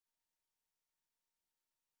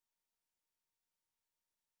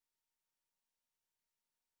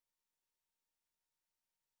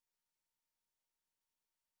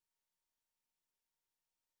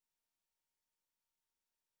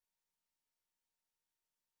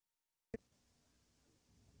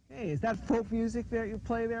Hey, is that folk music that you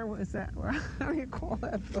play there? What is that? How do you call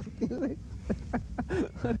that folk music?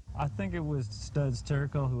 I think it was Studs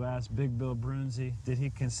Terkel who asked Big Bill Brunzi, did he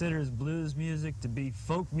consider his blues music to be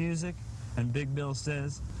folk music? And Big Bill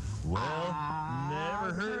says, well,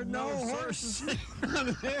 never heard no horse.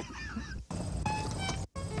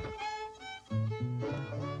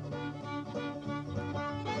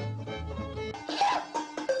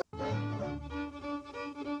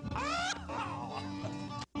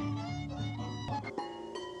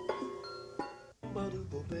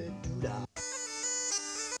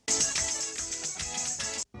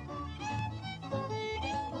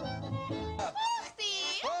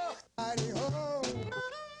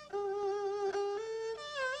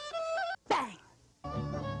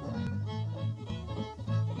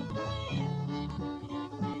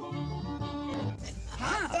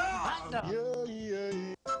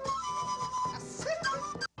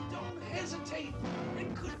 Don't hesitate.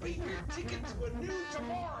 It could be your ticket to a new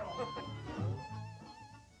tomorrow.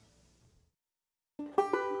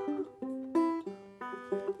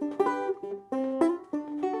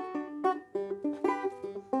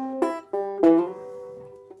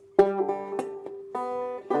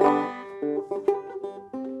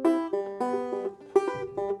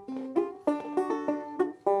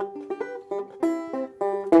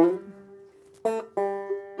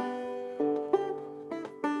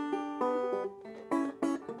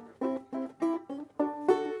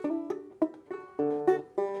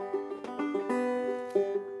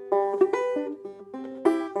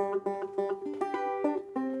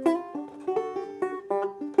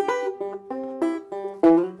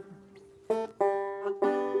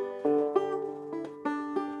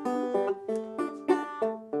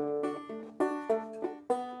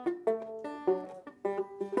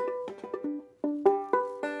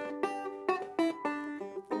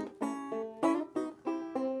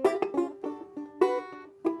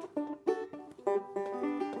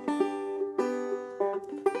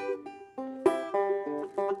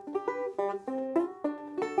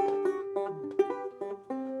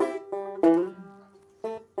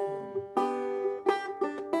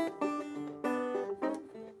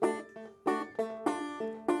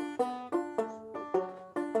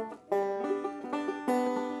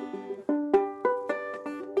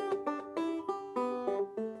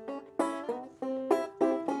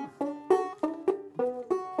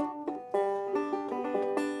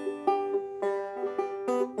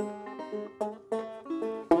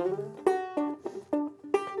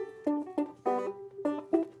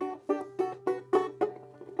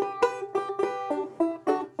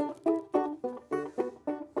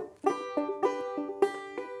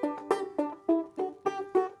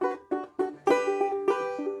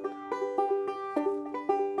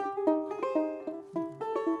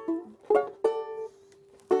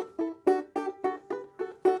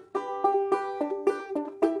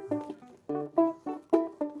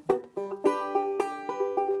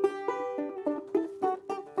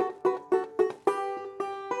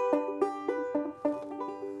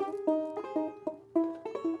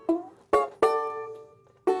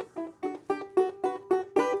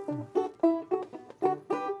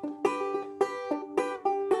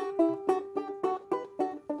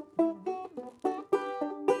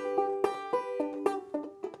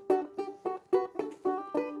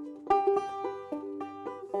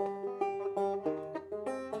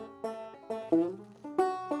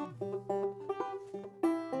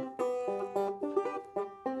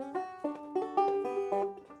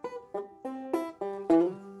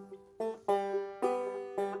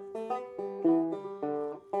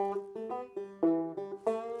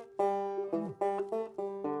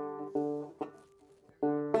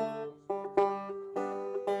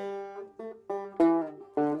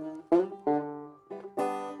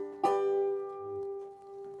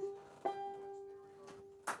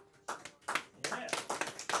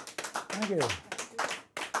 Thank you.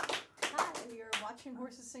 Hi, you're watching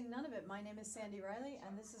Horses Sing None of It. My name is Sandie Reilly,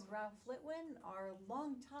 and this is Ralph Litwin, our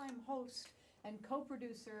longtime host and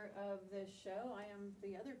co-producer of this show. I am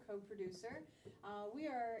the other co-producer. We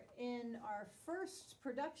are in our first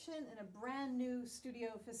production in a brand new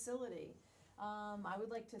studio facility. I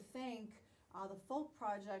would like to thank the Folk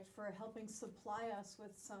Project for helping supply us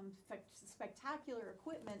with some spectacular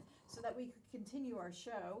equipment so that we could continue our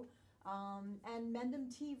show. And Mendham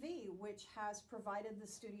TV, which has provided the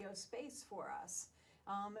studio space for us.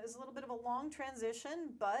 It was a little bit of a long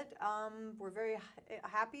transition, but we're very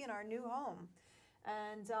happy in our new home.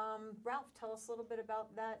 And Ralph, tell us a little bit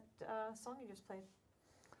about that song you just played.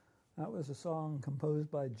 That was a song composed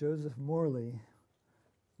by Joseph Morley,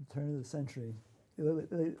 the turn of the century, late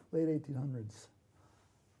 1800s.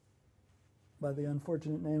 by the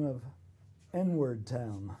unfortunate name of N-Word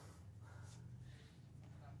Town.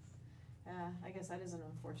 I guess that is an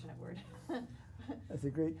unfortunate word. It's a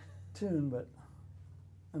great tune, but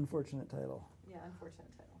unfortunate title. Yeah, unfortunate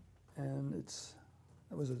title. And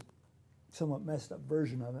it was a somewhat messed up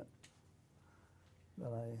version of it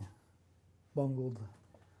that I bungled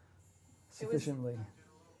sufficiently.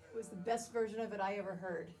 It was the best version of it I ever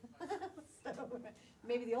heard. So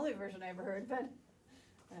maybe the only version I ever heard, but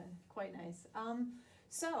quite nice.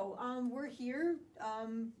 We're here, a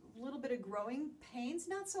little bit of growing pains,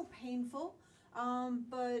 not so painful,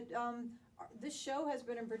 but this show has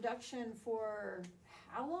been in production for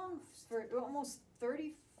how long? For almost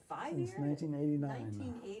 35 years? Since 1989.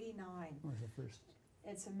 1989. Was the first.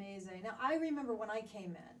 It's amazing. Now, I remember when I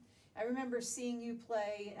came in, I remember seeing you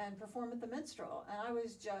play and perform at the Minstrel, and I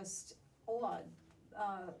was just awed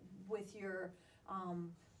with your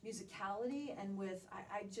musicality and with,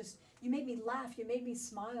 you made me laugh, you made me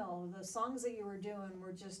smile. The songs that you were doing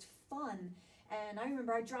were just fun. And I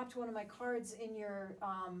remember I dropped one of my cards in your,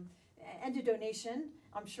 and a donation,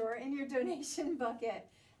 I'm sure, in your donation bucket.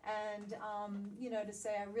 And, to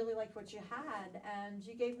say I really liked what you had. And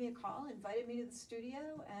you gave me a call, invited me to the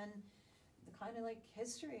studio, and kind of like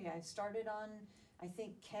history. I started on, I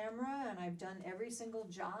think, camera, and I've done every single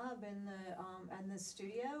job in the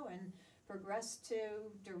studio, and progressed to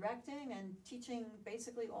directing and teaching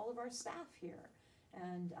basically all of our staff here.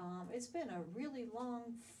 And it's been a really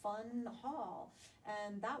long, fun haul.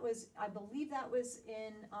 And that was, I believe that was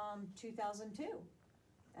in 2002.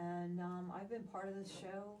 And I've been part of this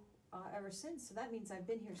show ever since. So that means I've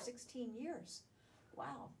been here 16 years.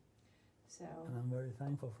 Wow. So. And I'm very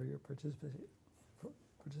thankful for your participation.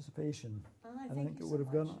 I think thank it you would so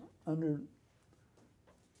have gone much. under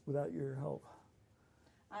without your help.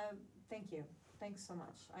 Thank you. Thanks so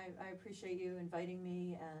much. I appreciate you inviting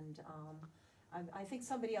me, and I think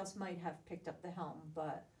somebody else might have picked up the helm,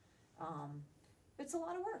 but it's a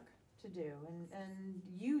lot of work to do, and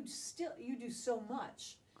you do so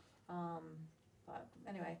much. But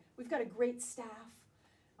anyway, we've got a great staff.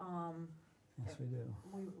 Yes, we do.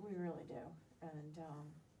 We really do. And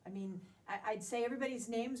I mean, I'd say everybody's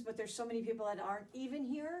names, but there's so many people that aren't even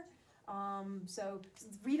here. So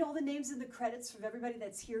read all the names in the credits of everybody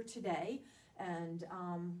that's here today, and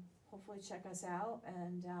hopefully check us out.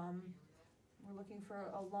 And we're looking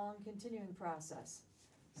for a long continuing process.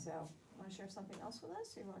 So, want to share something else with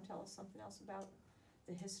us? Or you want to tell us something else about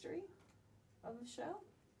the history of the show?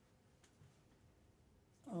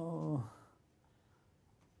 Oh,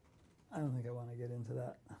 I don't think I want to get into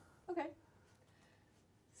that. Okay.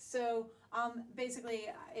 So basically,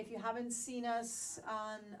 if you haven't seen us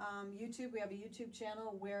on YouTube, we have a YouTube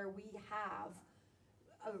channel where we have,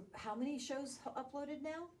 how many shows uploaded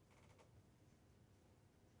now?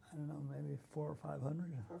 I don't know, maybe 400 or 500.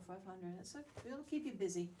 400 or 500. So it'll keep you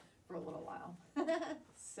busy for a little while.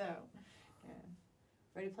 So, yeah.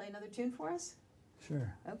 Ready to play another tune for us?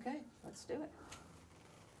 Sure. Okay, let's do it.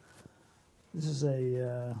 This is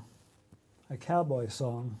a cowboy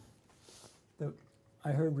song that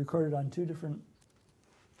I heard recorded on two different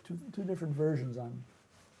versions on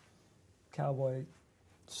cowboy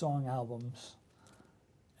song albums,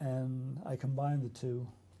 and I combined the two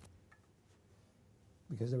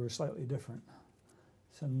because they were slightly different.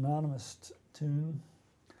 It's an anonymous tune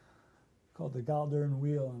called The Galdern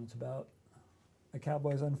Wheel, and it's about a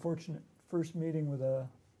cowboy's unfortunate first meeting with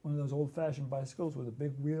one of those old-fashioned bicycles with a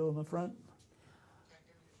big wheel in the front.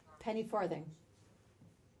 Penny farthing.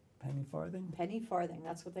 Penny farthing? Penny farthing,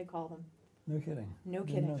 that's what they call them. No kidding. No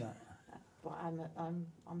Didn't know kidding. that. Well,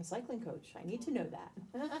 I'm a cycling coach. I need to know that.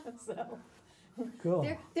 So. Cool.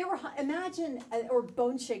 There were, imagine, or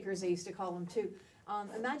bone shakers they used to call them too.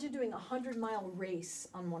 Imagine doing a 100-mile race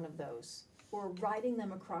on one of those, or riding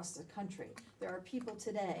them across the country. There are people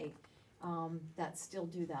today that still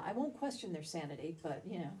do that. I won't question their sanity, but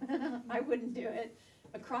I wouldn't do it.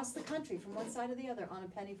 Across the country, from one side to the other, on a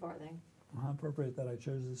penny farthing. How appropriate that I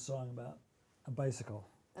chose this song about a bicycle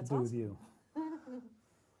That's to do with awesome. you.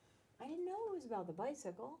 I didn't know it was about the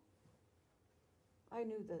bicycle. I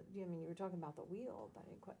knew that, you were talking about the wheel, but I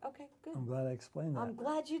didn't quite, okay, good. I'm glad I explained that. I'm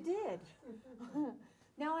glad you did.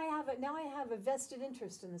 Now I have a vested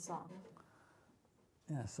interest in the song.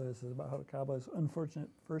 Yeah, so this is about how a cowboy's unfortunate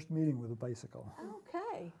first meeting with a bicycle.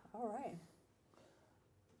 Okay, all right.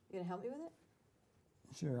 You gonna help me with it?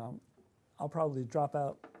 Sure, I'll probably drop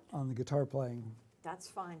out on the guitar playing That's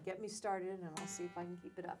fine. Get me started, and I'll see if I can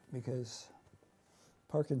keep it up. because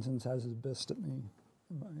Parkinson's has his best at me,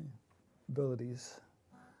 my abilities.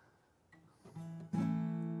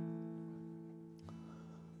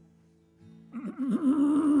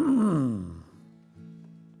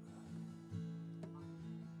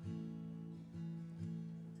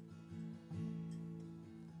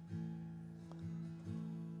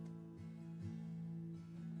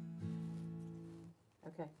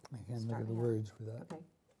 Okay. I can't look Start at the me out. words for that. Okay.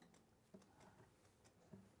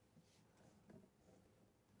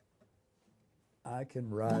 I can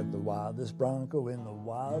ride the wildest bronco in the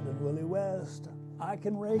wild and woolly west. I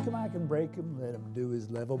can rake him, I can break him, let him do his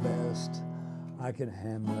level best. I can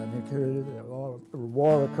handle any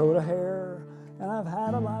wore a coat of hair, and I've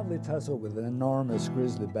had a lively tussle with an enormous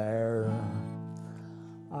grizzly bear.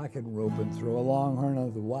 I can rope and throw a longhorn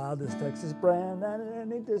of the wildest Texas brand, and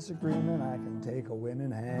in any disagreement I can take a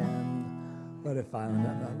winning hand. But if I'm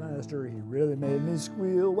not my master, he really made me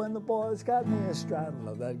squeal when the boys got me astraddle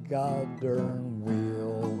of that goddamn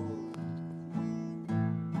wheel.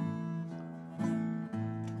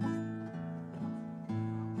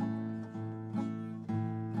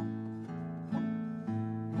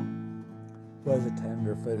 Was a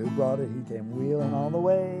tenderfoot who brought it, he came wheeling all the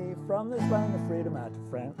way from this land of freedom out to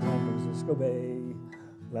San Francisco Bay.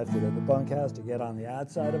 Left it at the bunkhouse to get on the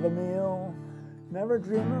outside of a meal, never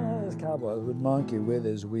dreaming that his cowboy would monkey with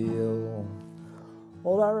his wheel.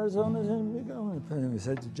 Old Arizona's in me going, and he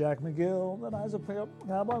said to Jack McGill that I was a pickup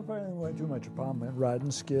cowboy for way too much upon my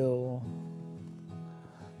riding skill.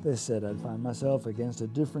 They said I'd find myself against a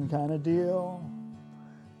different kind of deal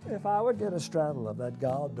if I would get a straddle of that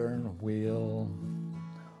goddamn wheel.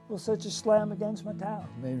 Well, such a slam against my talent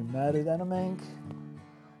made me madder than a mink,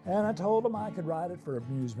 and I told them I could ride it for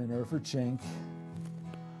amusement or for chink,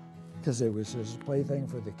 'cause it was just a plaything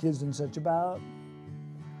for the kids and such about.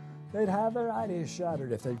 They'd have their ideas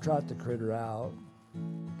shattered if they'd trot the critter out.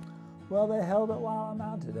 Well, they held it while I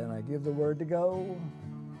mounted, and I give the word to go.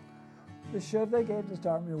 The shove they gave to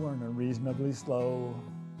start me weren't unreasonably slow,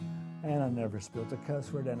 and I never spilt a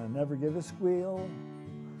cuss word, and I never give a squeal,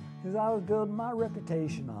 'cause I was building my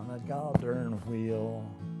reputation on that goddamn wheel.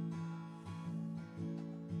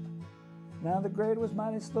 Now the grade was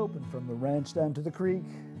mighty sloping from the ranch down to the creek,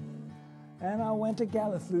 and I went to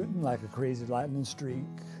gallifluting like a crazy lightning streak,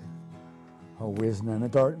 a whizzing and a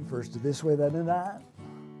darting first to this way then to that,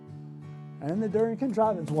 and the darn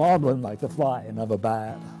contrivance wobbling like the flying of a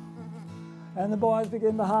bat. And the boys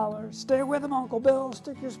begin to holler, "Stay with him, Uncle Bill,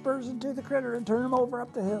 stick your spurs into the critter and turn him over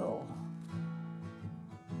up the hill."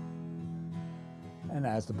 And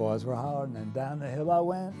as the boys were hollering and down the hill I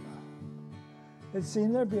went, it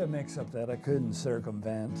seemed there'd be a mix-up that I couldn't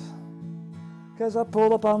circumvent, 'cause I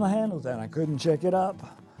pulled up on the handles and I couldn't check it up.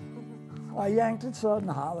 I yanked it sudden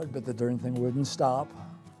and hollered, but the darn thing wouldn't stop.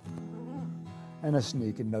 And a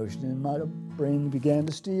sneaking notion in my brain began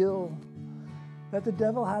to steal that the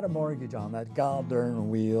devil had a mortgage on that goddamn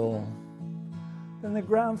wheel. Then the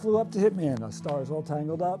ground flew up to hit me and the stars all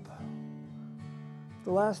tangled up.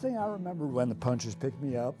 The last thing I remember when the punchers picked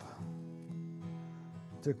me up,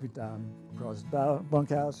 took me down across the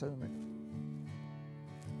bunkhouse, and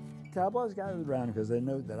the cowboys gathered around because they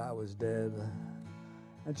knew that I was dead.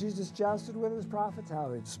 And Jesus jousted with his prophets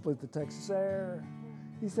how he'd split the Texas air.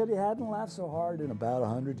 He said he hadn't laughed so hard in about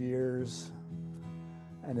 100 years.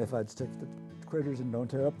 And if I'd stick to critters and don't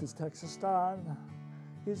tear up this Texas sod,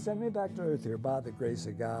 he'd send me back to earth here by the grace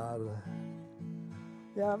of God.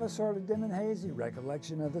 Yeah, I have a sort of dim and hazy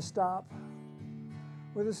recollection of the stop,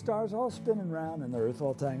 with the stars all spinning round and the earth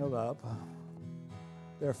all tangled up.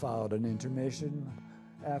 There followed an intermission,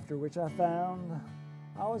 after which I found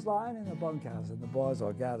I was lying in the bunkhouse and the boys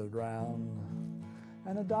all gathered round,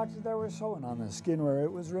 and the doctor there was sewing on the skin where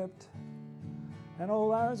it was ripped. And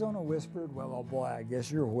old Arizona whispered, "Well, old boy, I guess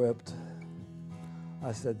you're whipped."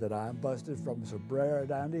 I said that I'm busted from sombrero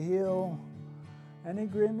down to heel, and he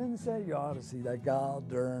grinned and said, "You ought to see that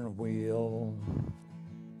goddamn wheel."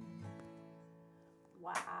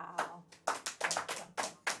 Wow. That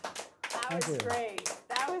Thank was you. great.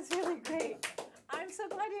 That was really great. I'm so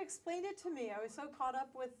glad you explained it to me. I was so caught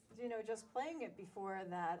up with, just playing it before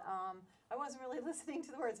that I wasn't really listening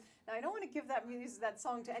to the words. Now, I don't want to give that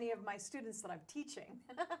song to any of my students that I'm teaching,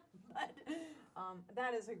 but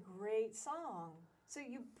that is a great song. So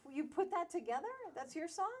you put that together? That's your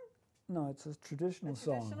song? No, it's a traditional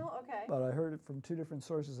song. Traditional? Okay. But I heard it from two different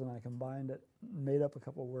sources and I combined it, made up a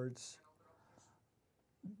couple words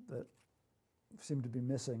that seemed to be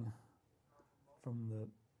missing from the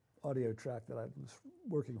audio track that I was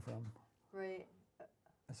working from. Right.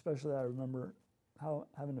 Especially I remember how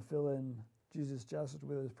having to fill in Jesus jousted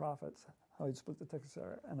with his prophets, how he'd split the Texas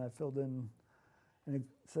air, and I filled in, and he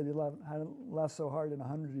said he hadn't laughed so hard in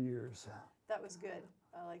 100 years. That was good.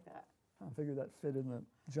 I like that. I figured that fit in the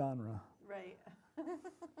genre. Right.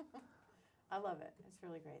 I love it. It's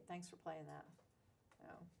really great. Thanks for playing that.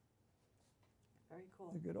 Oh. Very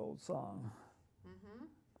cool. A good old song. Mm-hmm.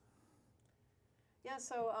 Yeah,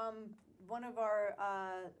 so one of our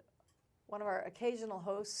one of our occasional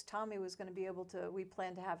hosts, Tommy, was going to be able to, we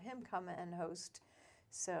planned to have him come and host.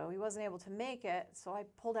 So he wasn't able to make it. So I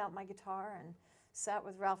pulled out my guitar and sat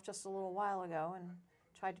with Ralph just a little while ago and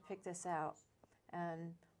tried to pick this out.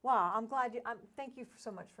 And wow, I'm glad you, thank you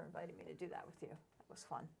so much for inviting me to do that with you. That was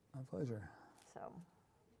fun. My pleasure. So,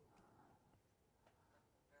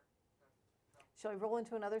 shall we roll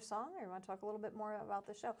into another song, or you want to talk a little bit more about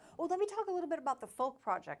the show? Oh, let me talk a little bit about the Folk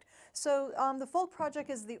Project. So, the Folk Project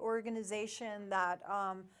is the organization that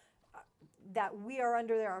that we are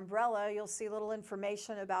under their umbrella. You'll see little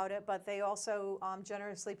information about it, but they also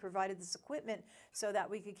generously provided this equipment so that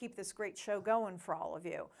we could keep this great show going for all of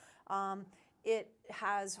you. It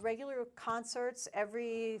has regular concerts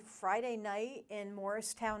every Friday night in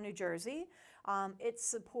Morristown, New Jersey. It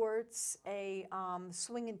supports a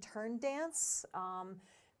swing and turn dance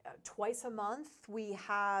twice a month. We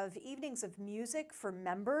have evenings of music for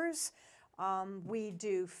members. We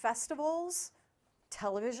do festivals,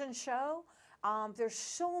 television show. There's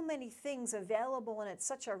so many things available, and it's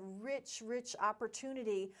such a rich, rich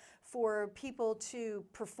opportunity for people to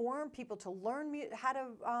perform, people to learn how to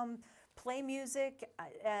play music,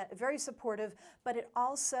 very supportive, but it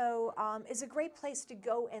also is a great place to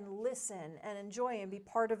go and listen and enjoy and be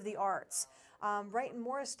part of the arts. Right in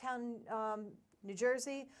Morristown, New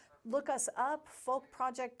Jersey, look us up,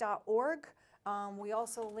 folkproject.org. We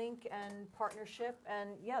also link and partnership,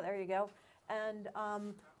 and yeah, there you go, and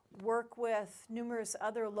work with numerous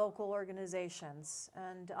other local organizations.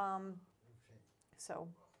 And so.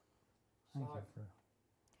 Thank you for.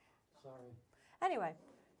 Sorry. Anyway.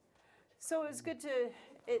 So it was good to,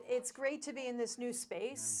 it's great to be in this new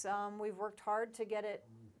space. We've worked hard to get it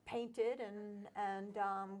painted and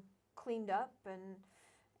cleaned up,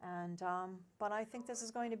 but I think this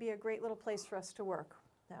is going to be a great little place for us to work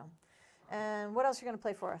now. And what else are you going to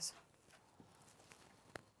play for us?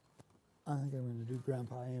 I think I'm going to do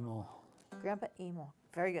Grandpa Emil. Grandpa Emil,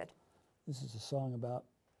 very good. This is a song about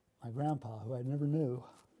my grandpa, who I never knew,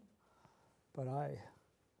 but I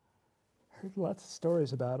heard lots of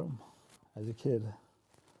stories about him as a kid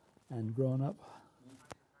and growing up,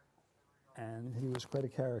 and he was quite a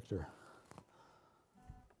character.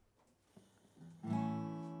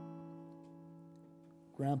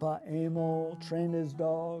 Grandpa Emil trained his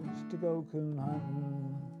dogs to go coon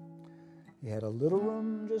hunting. He had a little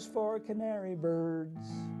room just for canary birds.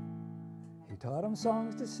 He taught them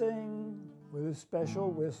songs to sing with a special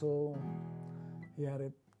whistle. He had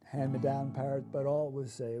a hand-me-down parrot, but all would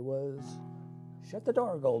say was, "Shut the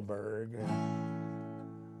door, Goldberg."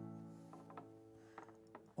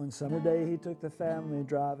 One summer day he took the family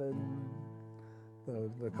driving.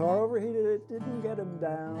 The car overheated, it didn't get him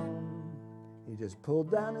down. He just pulled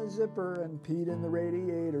down his zipper and peed in the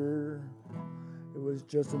radiator. It was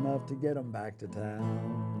just enough to get him back to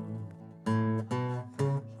town.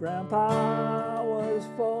 Grandpa was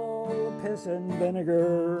full of piss and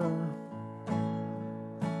vinegar.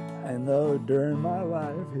 And though during my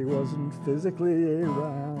life he wasn't physically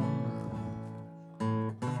around,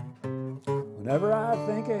 whenever I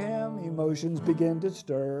think of him, emotions begin to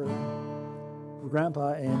stir.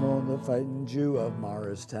 Grandpa Emil, the fighting Jew of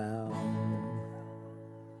Morristown.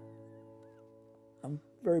 I'm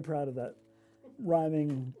very proud of that,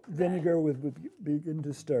 rhyming vinegar with begin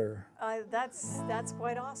to stir. That's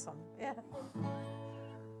quite awesome, yeah.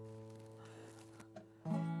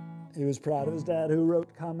 He was proud of his dad, who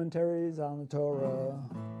wrote commentaries on the Torah.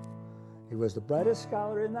 He was the brightest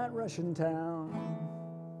scholar in that Russian town.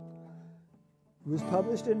 He was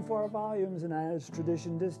published in 4 volumes, and as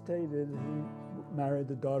tradition dictated, he married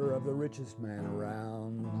the daughter of the richest man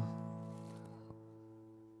around.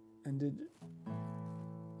 And did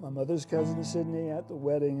my mother's cousin Sidney, at the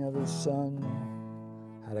wedding of his son,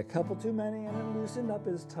 had a couple too many and it loosened up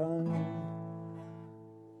his tongue.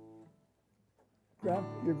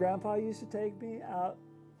 Your grandpa used to take me out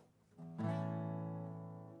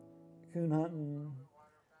coon hunting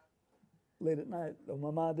late at night, though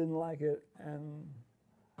my mom didn't like it, and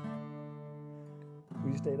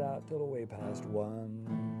we stayed out till way past 1.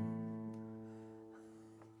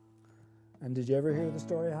 And did you ever hear the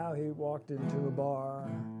story how he walked into a bar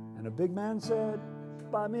and a big man said,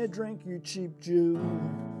 "Buy me a drink, you cheap Jew"?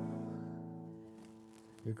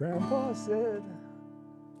 Your grandpa said,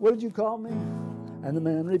 "What did you call me?" And the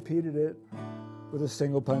man repeated it. With a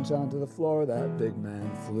single punch onto the floor, that big man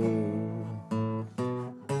flew.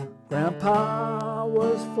 Grandpa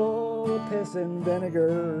was full of piss and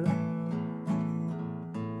vinegar.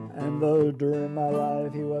 And though during my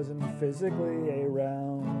life he wasn't physically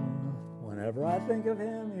around, whenever I think of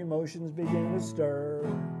him, emotions begin to stir.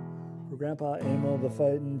 For Grandpa Emil, the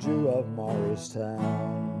fighting Jew of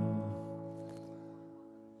Morristown.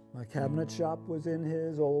 My cabinet shop was in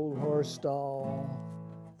his old horse stall,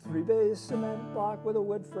 3-bay cement block with a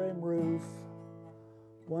wood frame roof.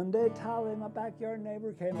 One day, Tolly, my backyard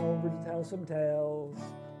neighbor, came over to tell some tales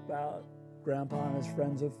about Grandpa and his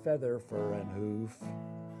friends of feather, fur, and hoof.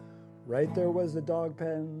 Right there was the dog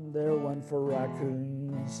pen, there one for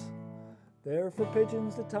raccoons, there for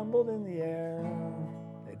pigeons that tumbled in the air.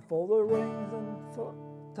 They'd fold their wings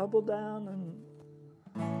and tumble down and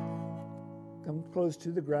come close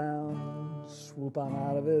to the ground, swoop on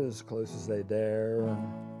out of it as close as they dare.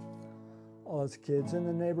 All us kids in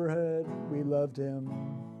the neighborhood, we loved him.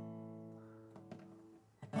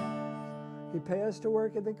 He'd pay us to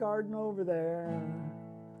work in the garden over there.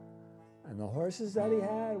 And the horses that he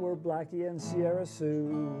had were Blackie and Sierra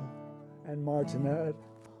Sue, and Martinette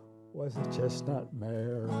was a chestnut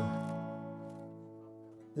mare.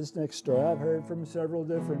 This next story I've heard from several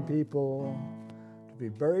different people. To be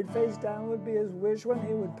buried face down would be his wish when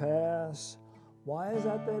he would pass. Why is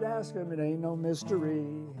that, they'd ask him, it ain't no mystery.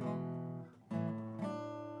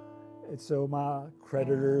 It's so my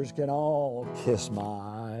creditors can all kiss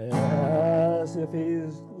my ass. If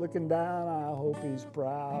he's looking down, I hope he's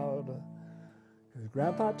proud. 'Cause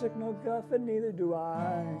Grandpa took no guff and neither do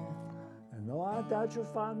I. And though I doubt you'll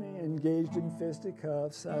find me engaged in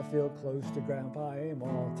fisticuffs, I feel close to Grandpa Amo,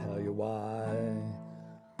 I'll tell you why.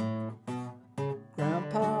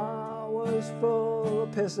 Grandpa was full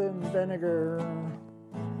of piss and vinegar.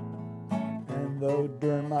 And though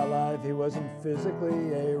during my life he wasn't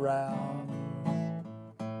physically around,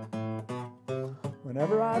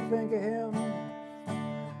 whenever I think of him,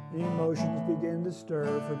 emotions begin to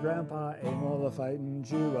stir for Grandpa Amo, the fighting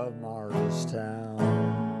Jew of Morristown.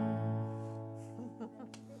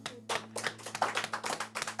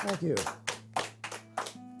 Thank you.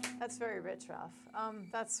 That's very rich, Ralph.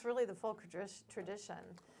 That's really the folk tradition.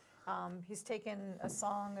 He's taken a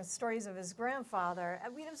song, stories of his grandfather. I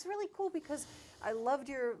mean, it was really cool because I loved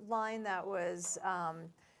your line that was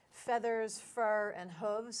feathers, fur, and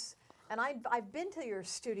hooves. And I've been to your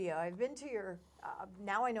studio. I've been to your,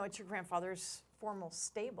 now I know it's your grandfather's former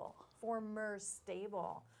stable.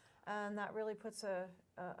 And that really puts a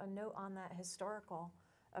note on that historical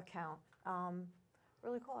account.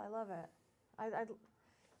 Really cool, I love it.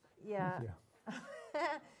 Yeah. Thank you.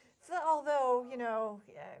 So, although, you know,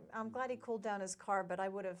 I'm glad he cooled down his car, but I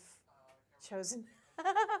would have chosen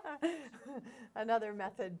another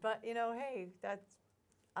method. But, you know, hey,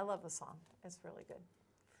 I love the song. It's really good.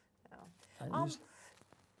 You know.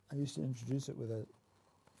 I used to introduce it with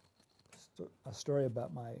a story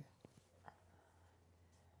about my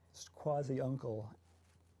quasi-uncle,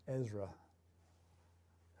 Ezra,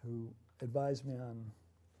 who advised me on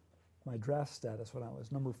my draft status when I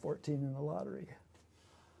was number 14 in the lottery.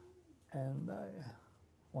 And I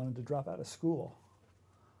wanted to drop out of school.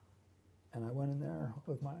 And I went in there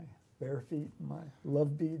with my bare feet and my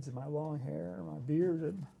love beads and my long hair and my beard.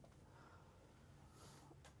 And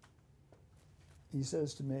he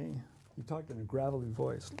says to me, he talked in a gravelly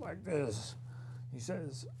voice like this. He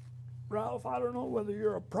says, "Ralph, I don't know whether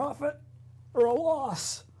you're a prophet or a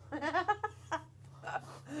loss."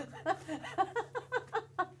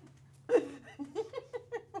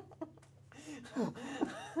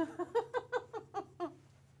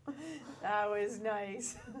 That was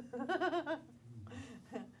nice.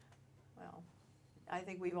 Well, I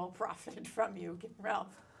think we've all profited from you,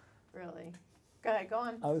 Ralph. Really. Go ahead, go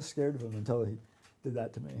on. I was scared of him until he did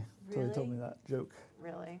that to me. Until he told me that joke.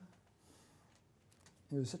 Really?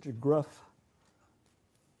 He was such a gruff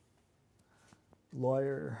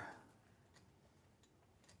lawyer.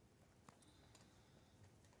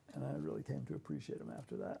 And I really came to appreciate him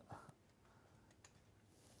after that.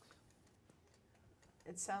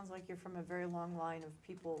 It sounds like you're from a very long line of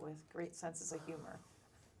people with great senses of humor.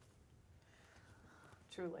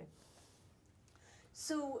 Truly.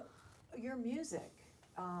 So, your music.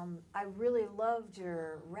 I really loved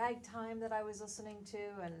your ragtime that I was listening to,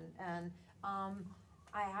 and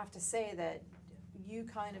I have to say that you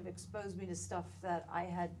kind of exposed me to stuff that I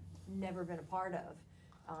had never been a part of.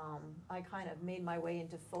 I kind of made my way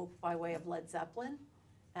into folk by way of Led Zeppelin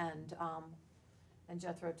and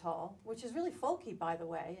Jethro Tull, which is really folky, by the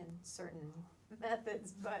way, in certain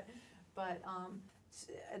methods. But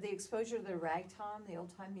the exposure to the ragtime, the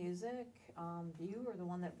old time music, you were the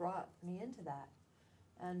one that brought me into that.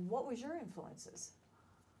 And what was your influences?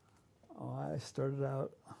 Oh, I started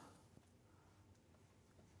out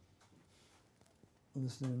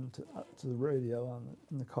listening to the radio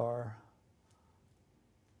in the car,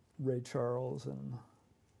 Ray Charles and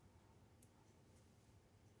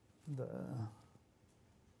the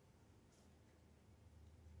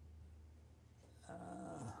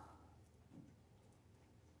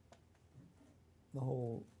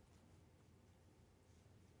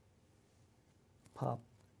pop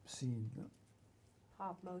scene,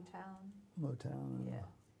 Pop Motown. Motown. And, Yeah.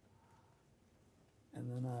 and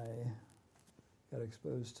then I got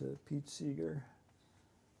exposed to Pete Seeger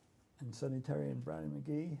and Sonny Terry and Brownie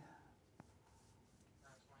McGee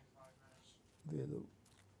via the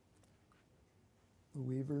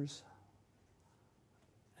Weavers.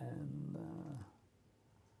 And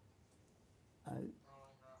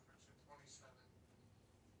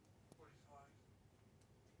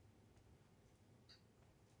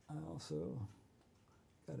I also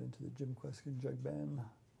got into the Jim Kweskin Jug Band,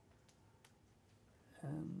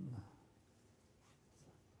 and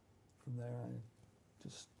from there I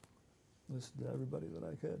just listened to everybody that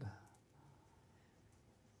I could.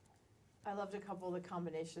 I loved a couple of the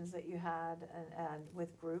combinations that you had and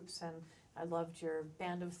with groups, and I loved your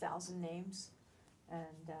Band of Thousand Names,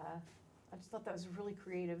 and I just thought that was really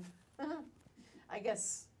creative. I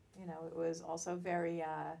guess, you know, it was also very,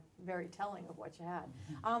 very telling of what you had.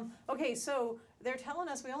 Okay, so they're telling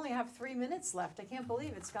us we only have 3 minutes left. I can't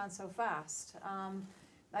believe it's gone so fast.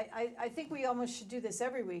 I think we almost should do this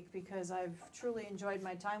every week because I've truly enjoyed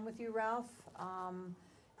my time with you, Ralph.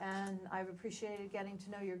 And I've appreciated getting to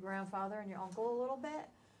know your grandfather and your uncle a little bit.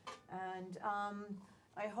 And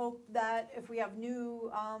I hope that if we have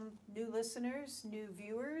new listeners, new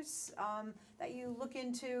viewers, that you look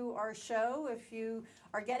into our show. If you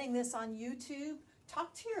are getting this on YouTube,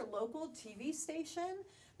 talk to your local TV station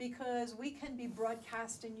because we can be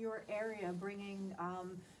broadcast in your area, bringing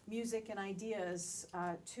music and ideas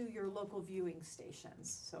to your local viewing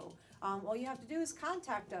stations. So all you have to do is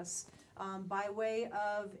contact us by way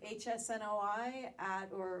of hsnoi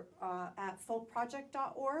at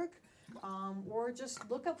folkproject.org. Or just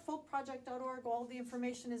look up folkproject.org. All the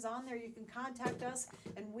information is on there. You can contact us,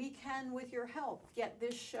 and we can, with your help, get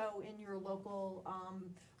this show in your local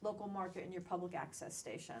local market and your public access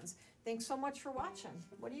stations. Thanks so much for watching.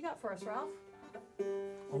 What do you got for us, Ralph?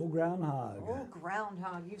 Old Groundhog. Oh,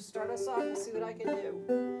 Groundhog. You start us off and see what I can do.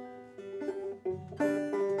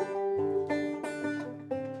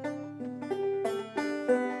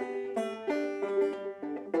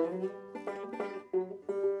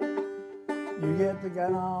 You get the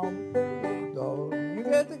gun on, dog. You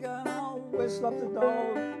get the gun on, whistle up the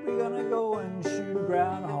dog. We're gonna go and shoot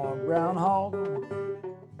groundhog, groundhog.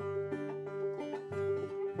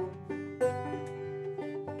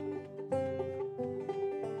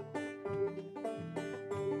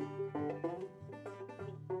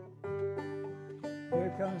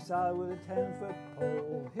 Here comes Sally with a 10-foot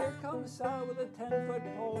pole. Here comes Sally with a 10-foot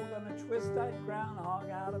pole. Gonna twist that groundhog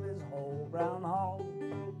out of his hole, groundhog.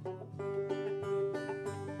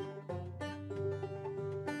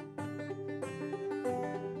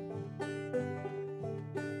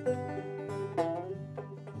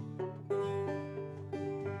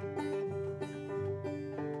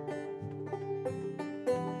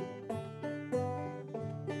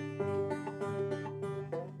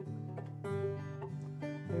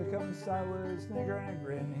 Here comes Sally with a snigger and a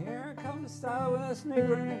grin. Here comes Sally with a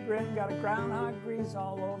snigger and a grin. Got a groundhog grease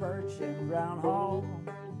all over her chin, groundhog.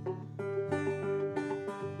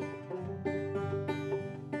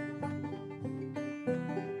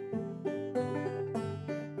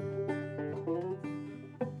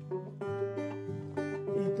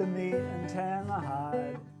 Eat the meat and tan the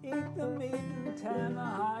hide. Eat the meat and tan the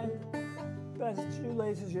hide. Best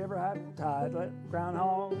shoelaces you ever had tied,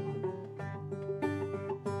 groundhog.